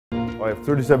I have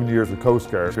 37 years of Coast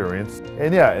Guard experience,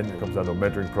 and yeah, and it comes down to a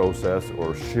mentoring process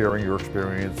or sharing your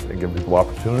experience and giving people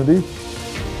opportunity.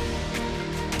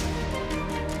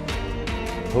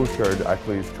 Coast Guard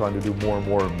actually is trying to do more and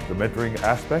more of the mentoring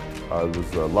aspect. I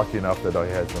was lucky enough that I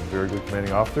had some very good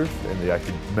commanding officers, and they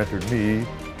actually mentored me,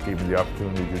 gave me the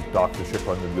opportunity to dock the ship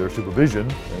under their supervision,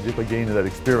 and just by gaining that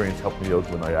experience helped me out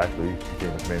when I actually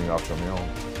became a commanding officer on my own.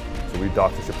 So we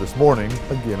docked the ship this morning.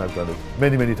 Again, I've done it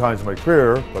many, many times in my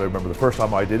career, but I remember the first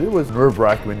time I did it was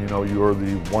nerve-wracking when you're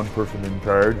the one person in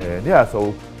charge, and yeah,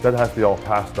 so that has to be all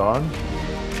passed on.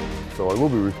 So I will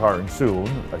be retiring soon.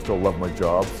 I still love my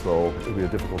job, so it'll be a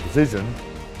difficult decision.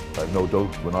 I have no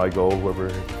doubt when I go, whoever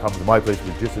comes to my place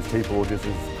will be just as capable, just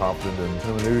as confident,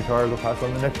 and when they retire, they'll pass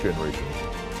on to the next generation.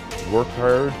 Work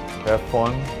hard, have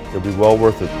fun, it'll be well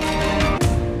worth it.